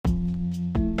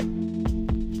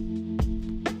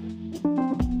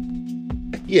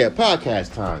Yeah,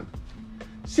 podcast time.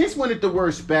 Since when did the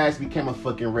word spaz become a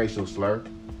fucking racial slur?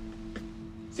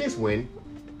 Since when?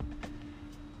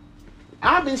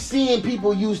 I've been seeing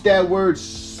people use that word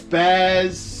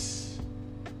spaz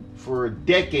for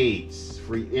decades.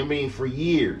 For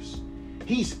years.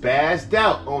 He spazzed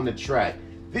out on the track.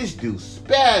 This dude's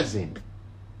spazzing.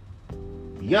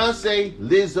 Beyonce,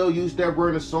 Lizzo used that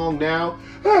word in a song now.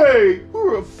 Hey,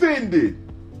 we're offended.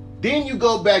 Then you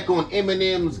go back on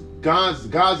Eminem's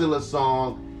Godzilla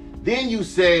song. Then you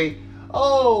say,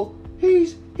 oh,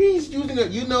 he's using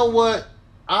it. You know what?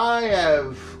 I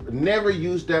have never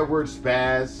used that word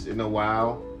spaz in a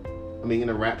while. I mean, in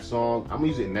a rap song. I'm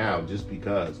using it now just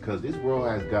because this world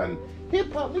has gotten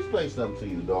hip-hop. Let's play something to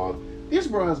you, dog. This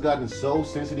world has gotten so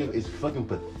sensitive. It's fucking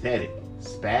pathetic.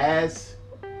 Spaz.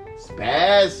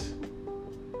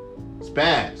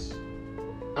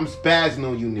 I'm spazzing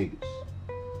on you niggas.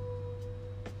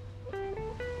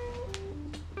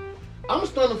 I'm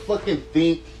starting to fucking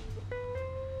think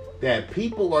that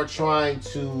people are trying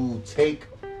to take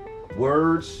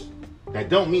words that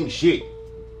don't mean shit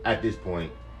at this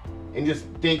point and just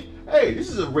think, hey, this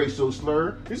is a racial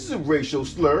slur. This is a racial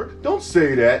slur. Don't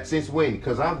say that. Since when?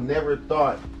 Because I've never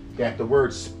thought that the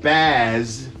word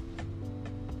spaz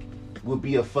would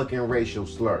be a fucking racial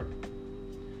slur.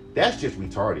 That's just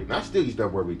retarded. And I still use that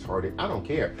word retarded. I don't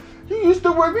care. You use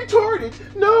the word retarded.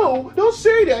 No, don't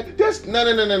say that. That's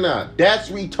no. That's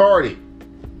retarded.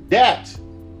 That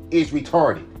is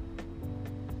retarded.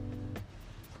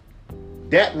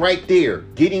 That right there,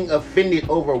 getting offended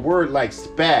over a word like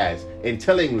spaz and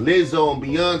telling Lizzo and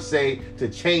Beyonce to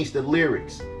change the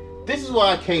lyrics. This is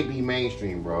why I can't be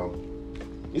mainstream, bro.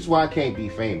 This is why I can't be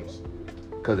famous.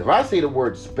 Because if I say the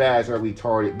word spaz or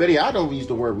retarded, Betty, I don't use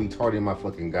the word retarded in my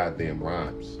fucking goddamn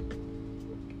rhymes.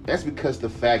 That's because the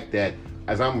fact that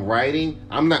as I'm writing,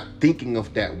 I'm not thinking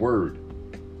of that word.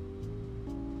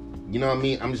 You know what I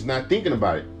mean? I'm just not thinking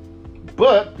about it.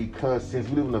 But because since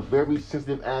we live in a very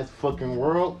sensitive ass fucking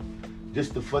world,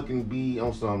 just to fucking be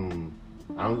on some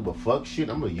I don't give a fuck shit,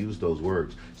 I'm gonna use those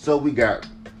words. So we got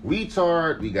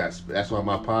retard, that's why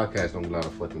my podcast don't get a lot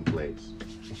of fucking plays.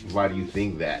 Why do you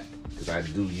think that? Because I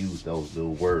do use those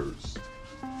little words.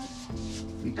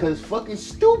 Because fucking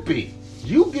stupid.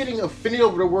 You getting offended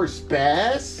over the word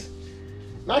spaz?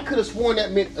 And I could have sworn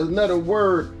that meant another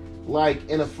word like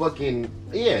in a fucking,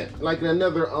 like in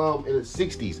another, in the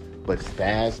 60s. But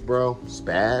spaz, bro?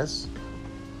 Spaz?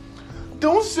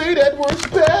 Don't say that word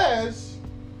spaz!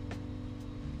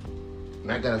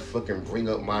 And I gotta fucking bring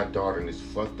up my daughter in this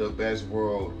fucked up ass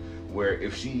world where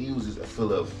if she uses a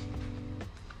full of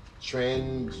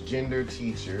transgender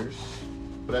teachers,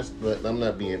 but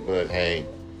hey,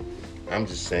 I'm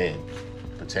just saying,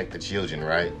 protect the children,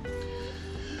 right?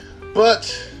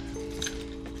 But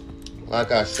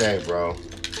like I say, bro,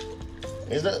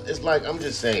 it's like I'm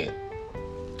just saying,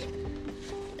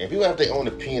 and people have their own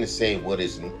opinion to say what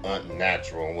is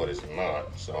unnatural and what is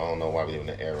not. So I don't know why we live in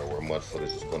an era where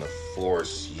motherfuckers is gonna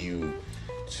force you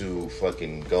to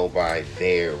fucking go by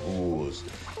their rules.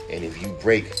 And if you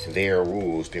break their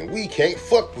rules, then we can't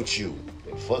fuck with you.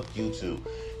 Then fuck you too.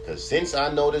 Because since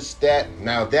I noticed that,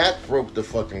 now that broke the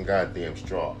fucking goddamn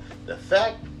straw. The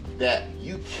fact that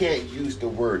you can't use the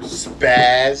word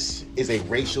spaz is a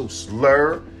racial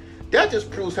slur, that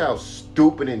just proves how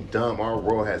stupid and dumb our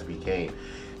world has became.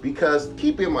 Because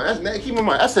keep in mind,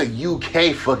 that's a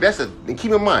UK fuck.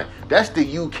 Keep in mind, that's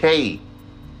the UK.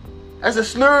 That's a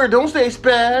slur. Don't say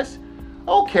spaz.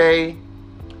 Okay.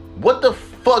 What the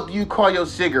fuck do you call your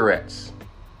cigarettes?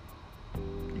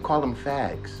 You call them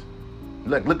fags.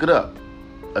 Look it up.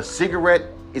 A cigarette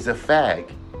is a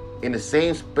fag. In the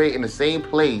same space, in the same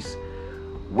place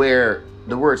where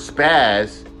the word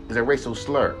spaz is a racial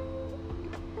slur.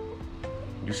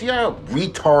 You see how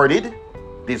retarded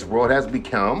this world has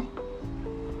become?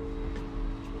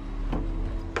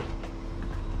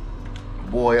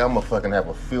 Boy, I'm gonna fucking have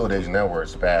a field day using that word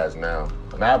spaz now.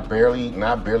 And I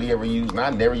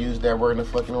never used that word in a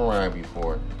fucking rhyme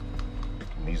before.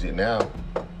 I'm using it now.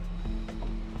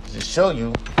 To show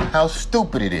you how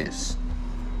stupid it is.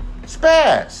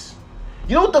 Spaz.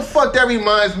 You know what the fuck that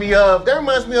reminds me of? That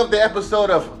reminds me of the episode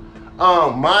of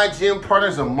My Gym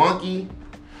Partner's a Monkey,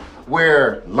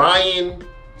 where Lion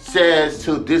says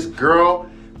to this girl,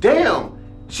 damn,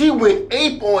 she went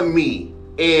ape on me.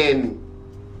 And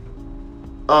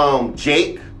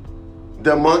Jake,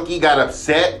 the monkey, got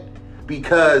upset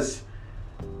because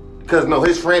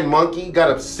his friend Monkey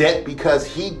got upset because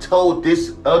he told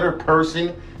this other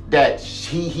person that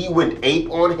he went ape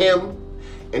on him.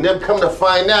 And then come to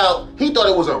find out, he thought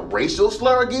it was a racial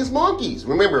slur against monkeys.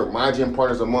 Remember, my gym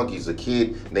partner's a monkey. He's a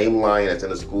kid named Lion that's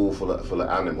in a school full of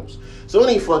animals. So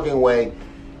any fucking way,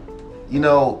 you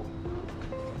know,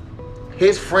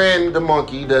 his friend, the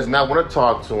monkey, does not want to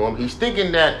talk to him. He's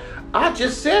thinking that, I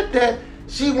just said that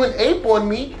she went ape on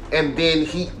me. And then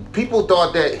people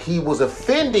thought that he was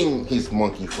offending his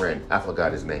monkey friend. I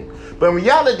forgot his name. But in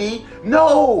reality,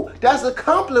 no, that's a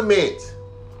compliment.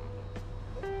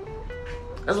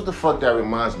 That's what the fuck that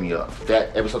reminds me of.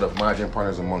 That episode of My Gym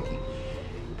Partner's a Monkey.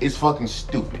 It's fucking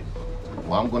stupid.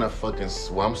 Well, I'm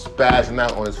spazzing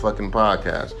out on this fucking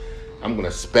podcast. I'm gonna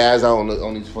spaz out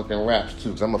on these fucking raps too,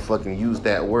 because I'm gonna fucking use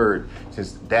that word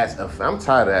since I'm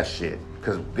tired of that shit.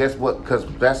 Because guess what?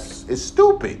 It's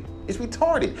stupid. It's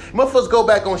retarded. Motherfuckers go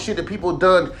back on shit that people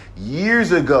done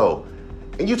years ago.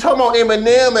 And you talking about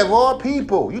Eminem of all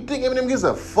people. You think Eminem gives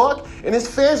a fuck? And his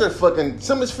fans are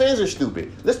some of his fans are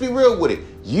stupid. Let's be real with it.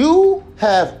 You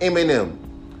have Eminem,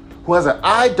 who has an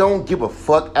I don't give a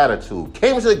fuck attitude.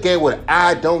 Came into the game with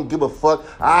I don't give a fuck.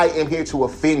 I am here to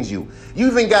offend you. You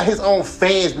even got his own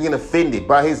fans being offended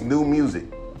by his new music.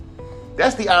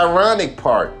 That's the ironic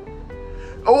part.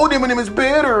 Oh, Eminem is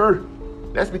better.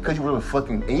 That's because you were a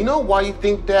fucking... And you know why you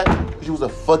think that? Because you was a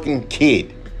fucking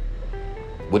kid.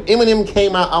 When Eminem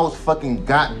came out, I was fucking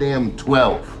goddamn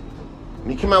 12. When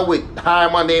he came out with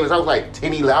Hi, My Name Is, I was like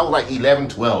 10, 11, I was like 11,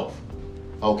 12.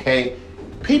 Okay?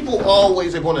 People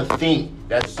always are going to think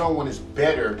that someone is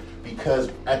better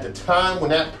because at the time when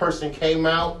that person came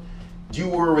out, you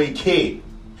were a kid.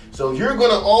 So you're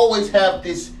going to always have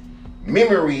this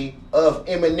memory of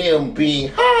Eminem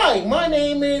being, Hi, my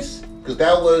name is... Because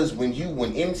that was when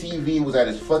MTV was at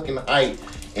its fucking height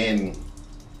and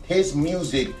his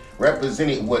music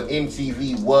represented what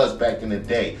MTV was back in the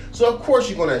day. So of course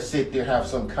you're gonna sit there have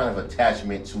some kind of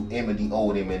attachment to the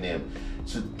old Eminem.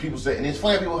 So people say, and it's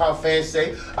funny people how fans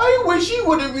say, I wish he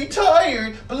would have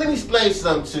retired. But let me explain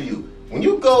something to you. When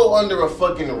you go under a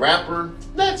fucking rapper,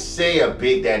 let's say a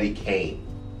Big Daddy Kane,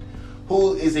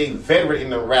 who is a veteran in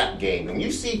the rap game, and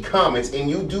you see comments, and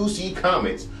you do see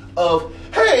comments of,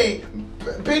 hey,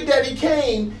 Big Daddy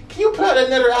Kane, can you put out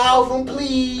another album,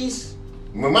 please?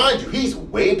 Remind you, he's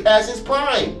way past his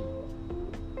prime.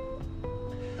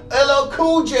 LL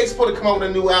Cool J's supposed to come out with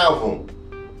a new album.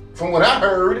 From what I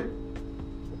heard.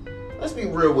 Let's be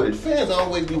real with it. Fans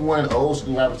always be wanting old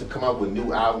school rappers to come out with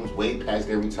new albums way past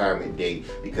their retirement date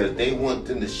because they want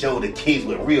them to show the kids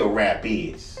what real rap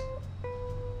is.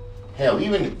 Hell,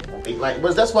 even, like,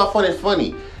 but that's why I find it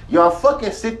funny. Y'all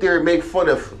fucking sit there and make fun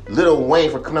of Lil Wayne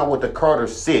for coming out with the Carter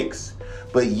 6,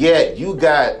 but yet you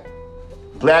got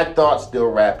Black Thought still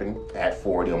rapping at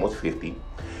 40, almost 50.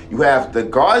 You have the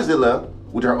Godzilla,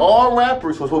 which are all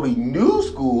rappers who are supposed to be new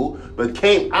school, but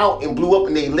came out and blew up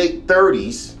in their late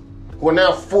 30s, who are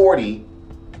now 40.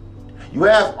 You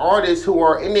have artists who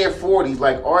are in their 40s,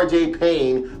 like RJ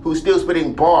Payne, who's still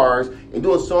spitting bars and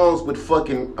doing songs with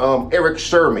fucking Eric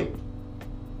Sherman.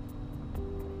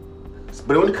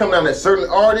 But when it comes down to certain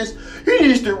artists, he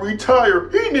needs to retire,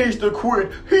 he needs to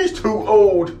quit, he's too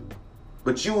old.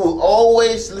 But you will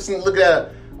always look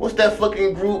at, what's that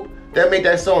fucking group that made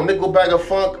that song, Nickelback of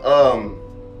Funk,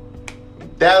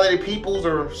 Dilated Peoples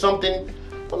or something?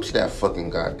 Let me see that fucking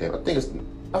goddamn,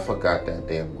 I forgot that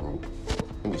damn group.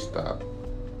 Let me stop.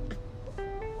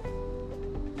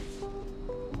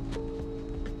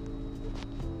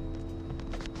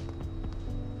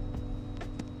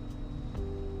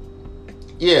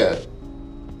 Yeah.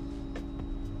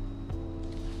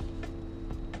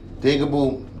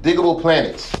 Diggable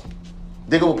Planets.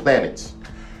 Diggable Planets.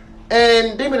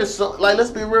 And they made a song, like,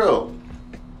 let's be real.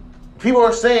 People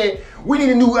are saying, we need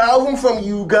a new album from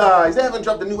you guys. They haven't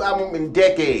dropped a new album in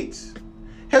decades.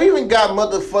 Have you even got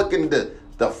motherfucking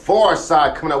the Far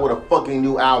Side coming out with a fucking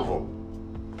new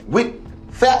album? With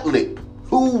Fat Lip,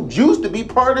 who used to be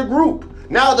part of the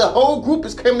group. Now the whole group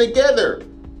is coming together.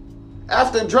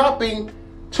 After dropping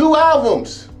 2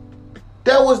 albums.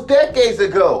 That was decades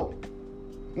ago.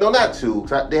 No, not 2.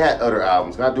 They had other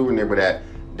albums. I do remember that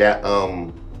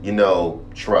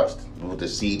Trust with the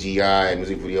CGI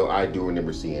music video. I do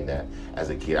remember seeing that as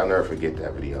a kid. I'll never forget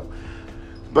that video.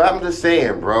 But I'm just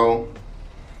saying, bro.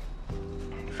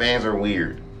 Fans are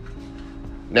weird.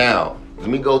 Now, let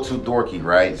me go to Dorky,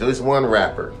 right? So this one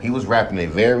rapper. He was rapping a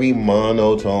very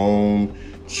monotone,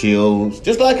 chill,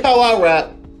 just like how I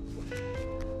rap.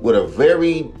 With a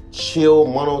very chill,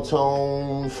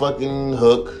 monotone fucking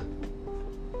hook.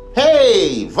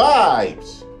 Hey,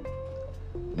 vibes.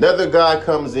 Another guy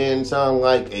comes in, sounding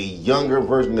like a younger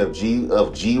version of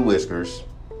G Whiskers.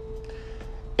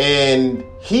 And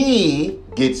he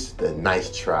gets the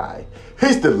nice try.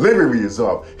 His delivery is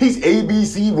off. He's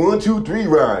ABC 1, 2, 3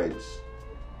 rhymes.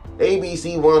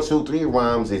 ABC 1, 2, 3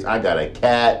 rhymes is I got a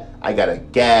cat, I got a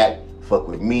gat, fuck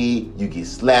with me, you get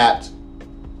slapped.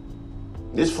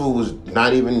 This fool was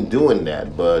not even doing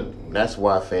that, but that's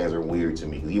why fans are weird to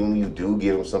me. Even when you do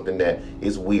give them something that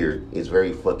is weird, it's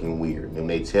very fucking weird. And when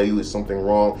they tell you it's something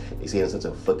wrong, they say it in such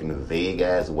a fucking vague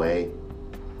ass way.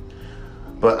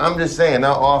 But I'm just saying,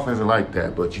 not all fans are like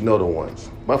that, but you know the ones.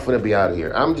 I'm finna be out of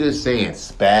here. I'm just saying,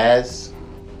 spaz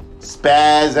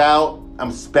out.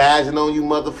 I'm spazzing on you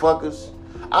motherfuckers.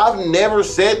 I've never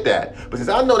said that. But since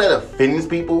I know that offends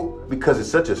people, because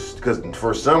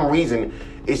for some reason,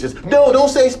 it's just, no, don't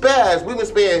say spaz. We've been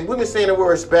saying the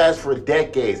word spaz for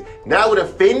decades. Now it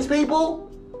offends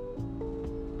people?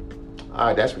 All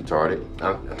right, that's retarded.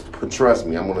 Trust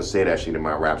me, I'm going to say that shit in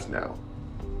my raps now.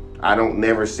 I don't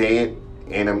never say it,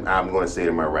 and I'm going to say it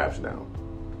in my raps now.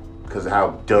 Because of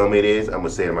how dumb it is, I'm going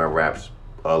to say it in my raps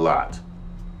a lot.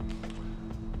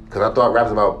 Because I thought rap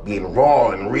was about being raw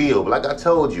and real. But like I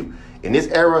told you, in this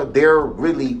era, they're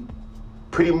really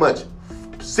pretty much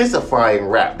sissifying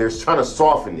rap. They're trying to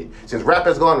soften it. Since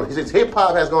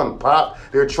hip-hop has gone pop,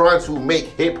 they're trying to make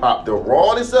hip-hop, the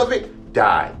rawness of it,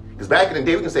 die. Because back in the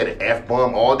day, we can say the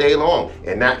F-bomb all day long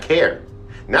and not care.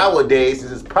 Nowadays,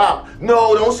 since it's pop,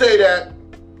 no, don't say that.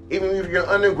 Even if you're an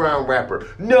underground rapper.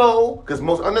 No, because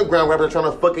most underground rappers are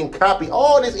trying to fucking copy.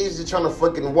 All this is just trying to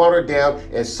fucking water down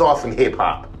and soften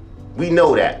hip-hop. We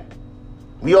know that.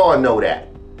 We all know that.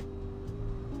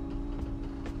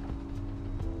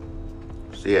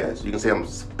 So yeah, so you can say I'm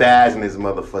spazzing this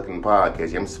motherfucking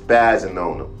podcast. Yeah, I'm spazzing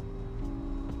on them.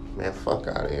 Man, fuck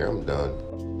out of here. I'm done.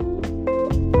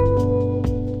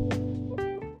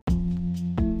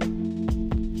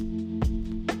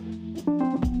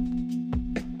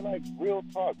 Like, real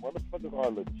talk, motherfuckers are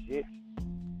legit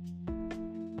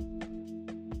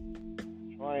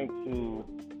trying to,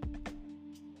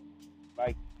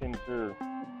 like, censor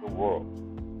the world.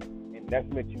 And that's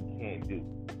what you can't do.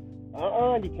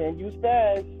 You can't use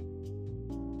spaz.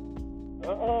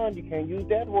 You can't use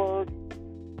that word.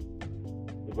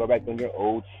 You go back on your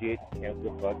old shit, cancel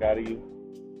the fuck out of you.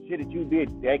 Shit that you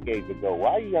did decades ago.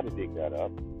 Why you gotta dig that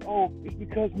up? Oh, it's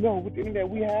because, no, with the internet,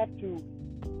 we have to.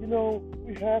 You know,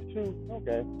 we have to.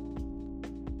 Okay.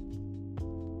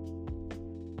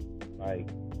 Like,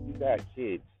 you got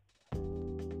kids,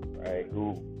 right,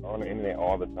 who are on the internet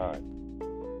all the time,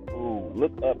 who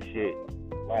look up shit,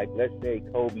 like, let's say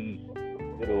Kobe's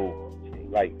little,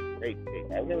 like, rape thing.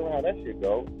 I remember how that shit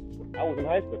go. I was in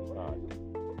high school at the time.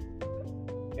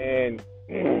 And,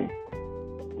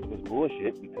 which was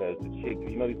bullshit, because the chick,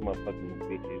 you know, these motherfucking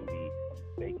bitches be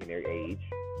faking their age.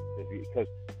 Because,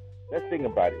 let's think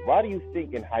about it. Why do you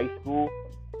think in high school,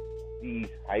 these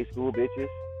high school bitches,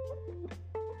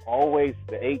 always,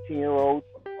 the 18-year-olds,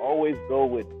 always go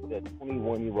with the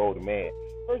 21-year-old man?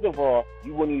 First of all,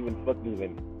 you wouldn't even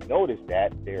fucking notice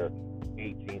that they're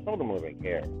 18. Some of them don't even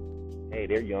care. Hey,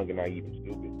 they're young and naive and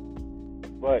stupid.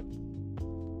 But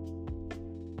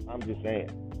I'm just saying,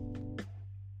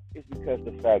 it's because of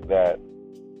the fact that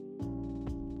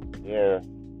they're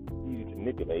easy to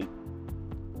manipulate.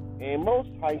 And most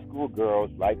high school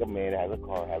girls like a man that has a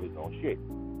car, have his own shit.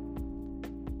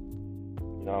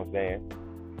 You know what I'm saying?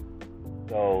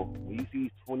 So when you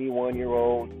see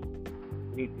 21-year-olds,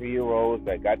 23-year-olds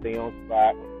that got their own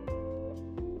spot,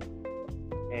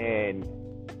 and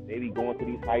they be going to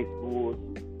these high schools,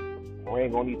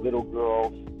 preying on these little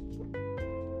girls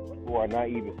who are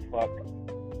naive as fuck,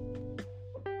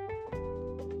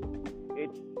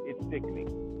 it's sickening.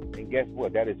 And guess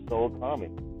what? That is so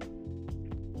common.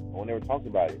 No one ever talks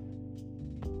about it.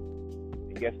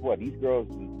 And guess what? These girls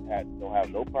don't have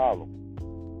no problem.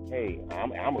 Hey,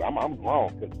 I'm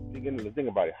grown. Because the thing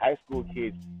about it, high school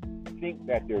kids think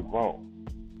that they're grown,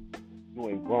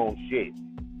 doing grown shit,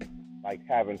 like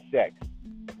having sex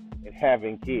and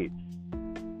having kids.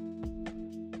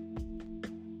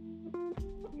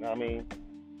 You know what I mean?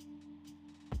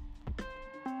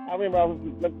 I remember I was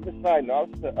the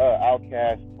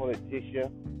Outkast, Politicia.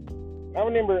 I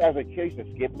remember as a kid, I used to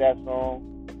skip that song.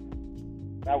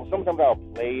 Sometimes I'll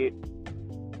play it,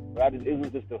 but it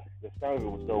was just the sound of it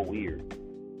was so weird.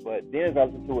 But then as I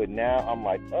listen to it now, I'm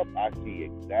like, I see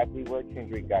exactly where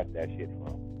Kendrick got that shit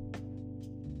from.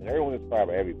 And everyone's inspired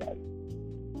by everybody.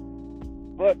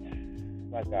 But,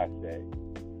 like I said,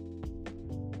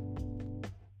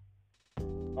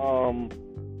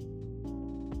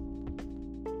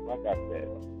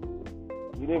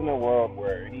 we live in a world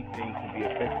where anything can be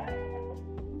offensive.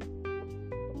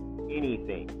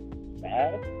 Anything.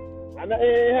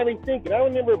 It had me thinking. I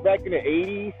remember back in the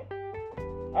 80s,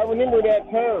 I remember that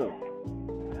term.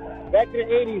 back in the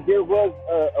 80s, there was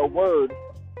a word,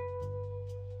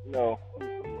 you know,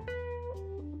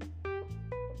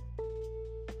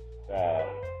 uh,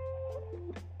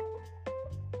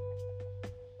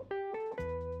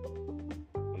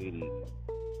 80s,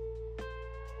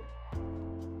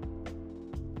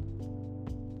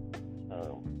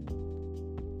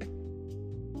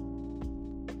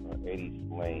 80s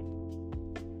slang.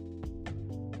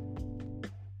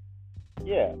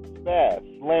 Yeah, spaz,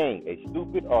 slang, a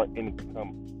stupid or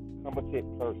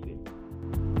incompetent person.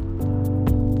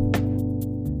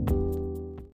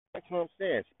 That's what I'm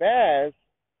saying. Spaz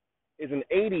is an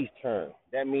 80s term.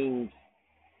 That means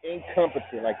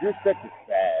incompetent. Like, you're such a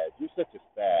spaz. You're such a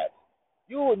spaz.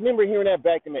 You'll remember hearing that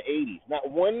back in the 80s. Not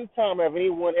one time have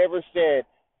anyone ever said,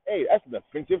 hey, that's an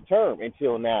offensive term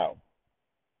until now.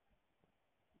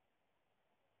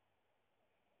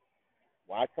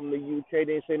 Why come the UK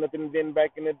didn't say nothing then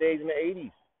back in the days in the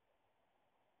 80s?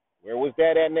 Where was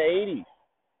that at in the 80s?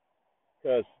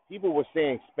 Because people were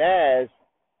saying spaz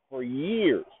for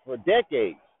years, for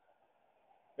decades,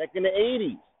 back in the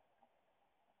 80s.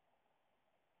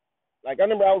 Like, I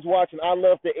remember I was watching I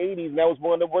Love the 80s, and that was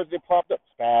one of the words that popped up,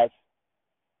 spaz.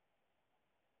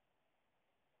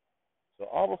 So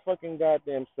all of a fucking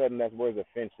goddamn sudden that word's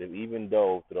offensive, even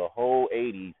though through the whole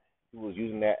 80s, people was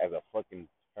using that as a fucking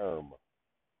term.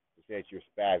 They said you're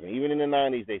spazzing. Even in the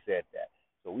 90s, they said that.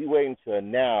 So we wait until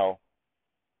now,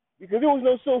 because there was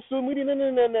no social media.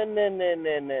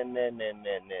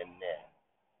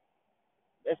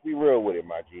 Let's be real with it,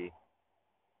 my G.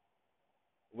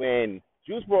 When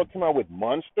Juice WRLD came out with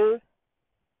Monster,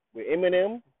 with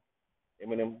Eminem,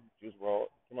 Juice WRLD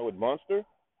came out with Monster,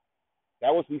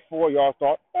 that was before y'all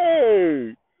thought,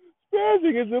 hey,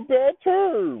 spazzing is a bad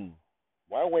term.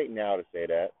 Why wait now to say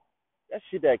that? That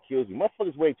shit that kills you.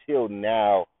 Motherfuckers wait till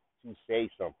now to say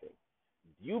something.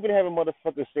 You've been having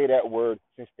motherfuckers say that word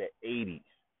since the 80s.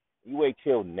 You wait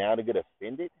till now to get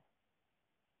offended?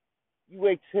 You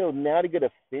wait till now to get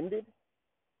offended?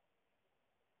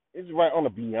 This is right on a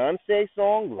Beyonce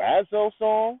song, Lazo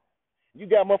song. You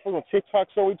got motherfuckers on TikTok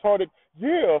so retarded.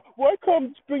 Yeah, why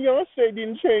come Beyonce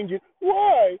didn't change it?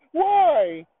 Why?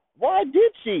 Why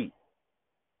did she?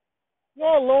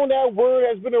 Y'all alone, that word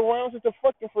has been around since the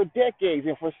fucking for decades,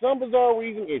 and for some bizarre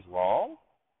reason, it's wrong.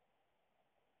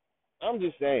 I'm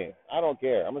just saying. I don't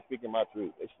care. I'm just speaking my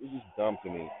truth. It's just dumb to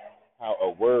me how a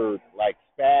word like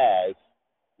spaz,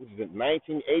 which is a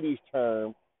 1980s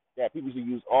term that people should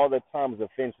use all the time, is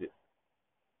offensive.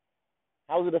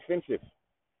 How is it offensive?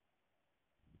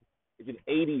 It's an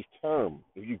 80s term.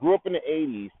 If you grew up in the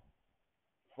 80s,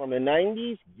 from the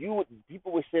 90s,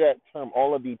 people would say that term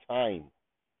all of the time.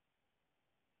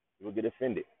 You would get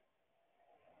offended.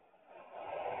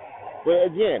 But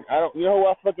again, I don't. You know who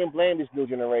I fucking blame this new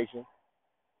generation?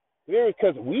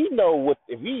 Because we know what.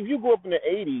 If you grew up in the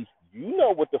 80s, you know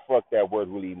what the fuck that word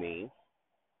really means.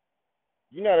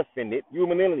 You're not offended.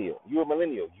 You're a millennial.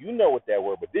 You know what that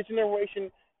word. But this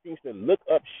generation seems to look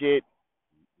up shit,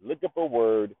 look up a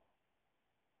word,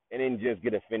 and then just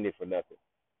get offended for nothing.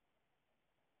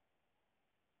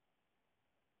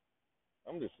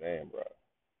 I'm just saying, bro.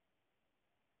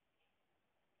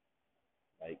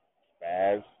 Like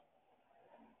spaz,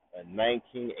 a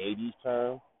 1980s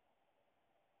term,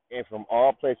 and from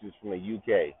all places from the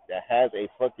UK that has a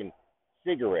fucking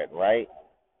cigarette, right?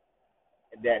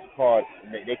 That's called,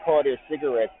 they call their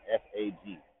cigarettes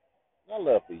FAG. I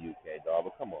love the UK, dog,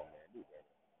 but come on, man, do that.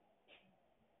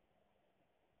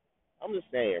 I'm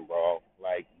just saying, bro.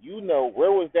 Like, you know,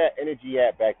 where was that energy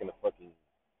at back in the fucking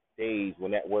days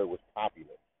when that word was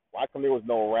popular? Why come there was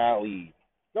no rallies?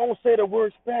 Don't say the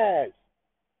word spaz.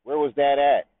 Where was that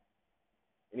at?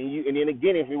 And then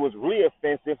again, if it was really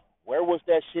offensive, where was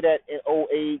that shit at in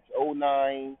 '08,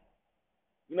 '09?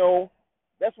 You know,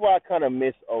 that's why I kind of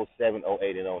miss '07,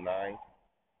 '08, and '09.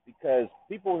 Because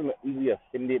people are easily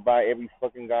offended by every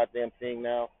fucking goddamn thing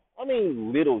now. I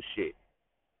mean, little shit.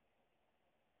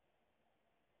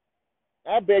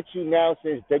 I bet you now,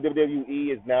 since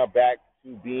WWE is now back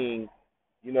to being,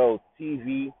 you know,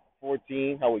 TV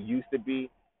 14, how it used to be,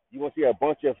 you're going to see a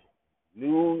bunch of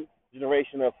new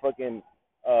generation of fucking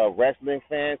wrestling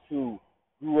fans who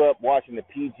grew up watching the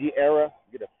PG era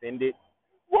get offended.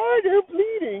 Why they're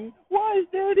bleeding? Why is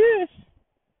there this?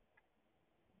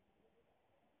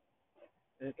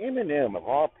 And Eminem, of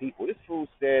all people, this fool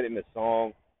said in the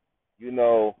song, you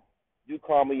know, you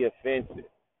call me offensive.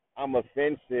 I'm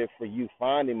offensive for you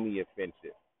finding me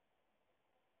offensive.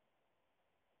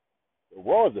 The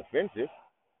world's offensive.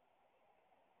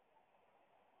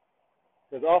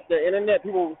 Because off the internet,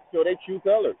 people show their true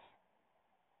colors.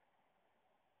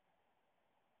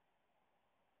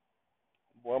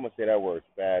 Boy, I'm gonna say that word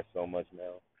spaz so much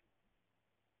now.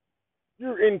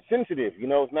 You're insensitive. You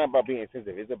know, it's not about being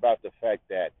insensitive. It's about the fact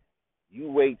that you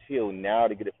wait till now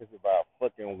to get offended by a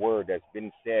fucking word that's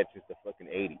been said since the fucking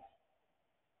 80s.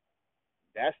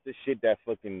 That's the shit that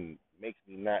fucking makes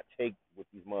me not take what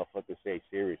these motherfuckers say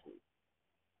seriously.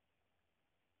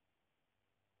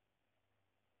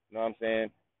 You know what I'm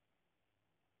saying?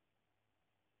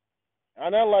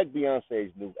 And I like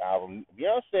Beyonce's new album.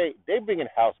 Beyonce, they bringing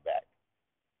house back.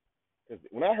 Because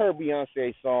when I heard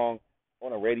Beyonce's song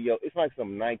on the radio, it's like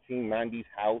some 1990s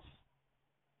house.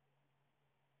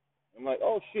 I'm like,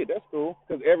 oh shit, that's cool.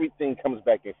 Because everything comes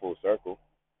back in full circle.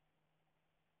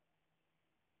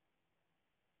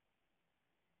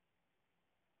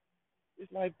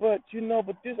 It's like, but you know,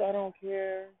 but this I don't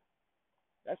care.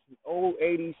 That's an old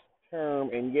 80s term,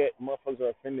 and yet motherfuckers are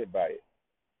offended by it.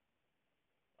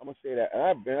 I'm gonna say that.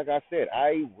 And like I said,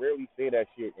 I rarely say that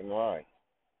shit in line.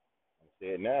 I say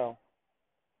it now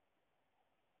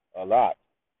a lot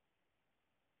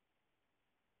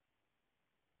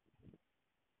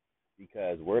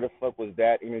because where the fuck was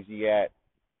that energy at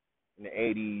in the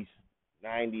 80s,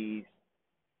 90s,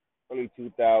 early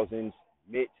 2000s,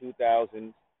 mid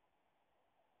 2000s?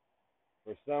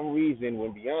 For some reason,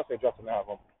 when Beyonce drops an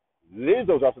album,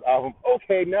 Lizzo drops an album.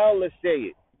 Okay, now let's say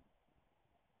it.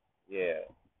 Yeah,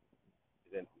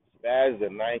 then spaz is a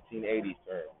 1980s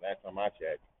term. Last time I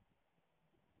checked.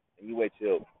 And you wait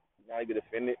till now you get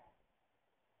offended.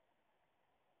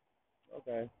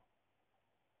 Okay.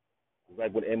 It's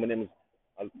like when Eminem's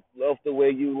I love the way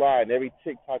you lie, and every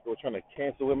TikToker was trying to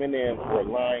cancel Eminem for a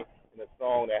line in a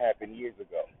song that happened years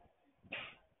ago.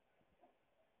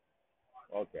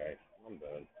 Okay, I'm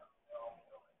done.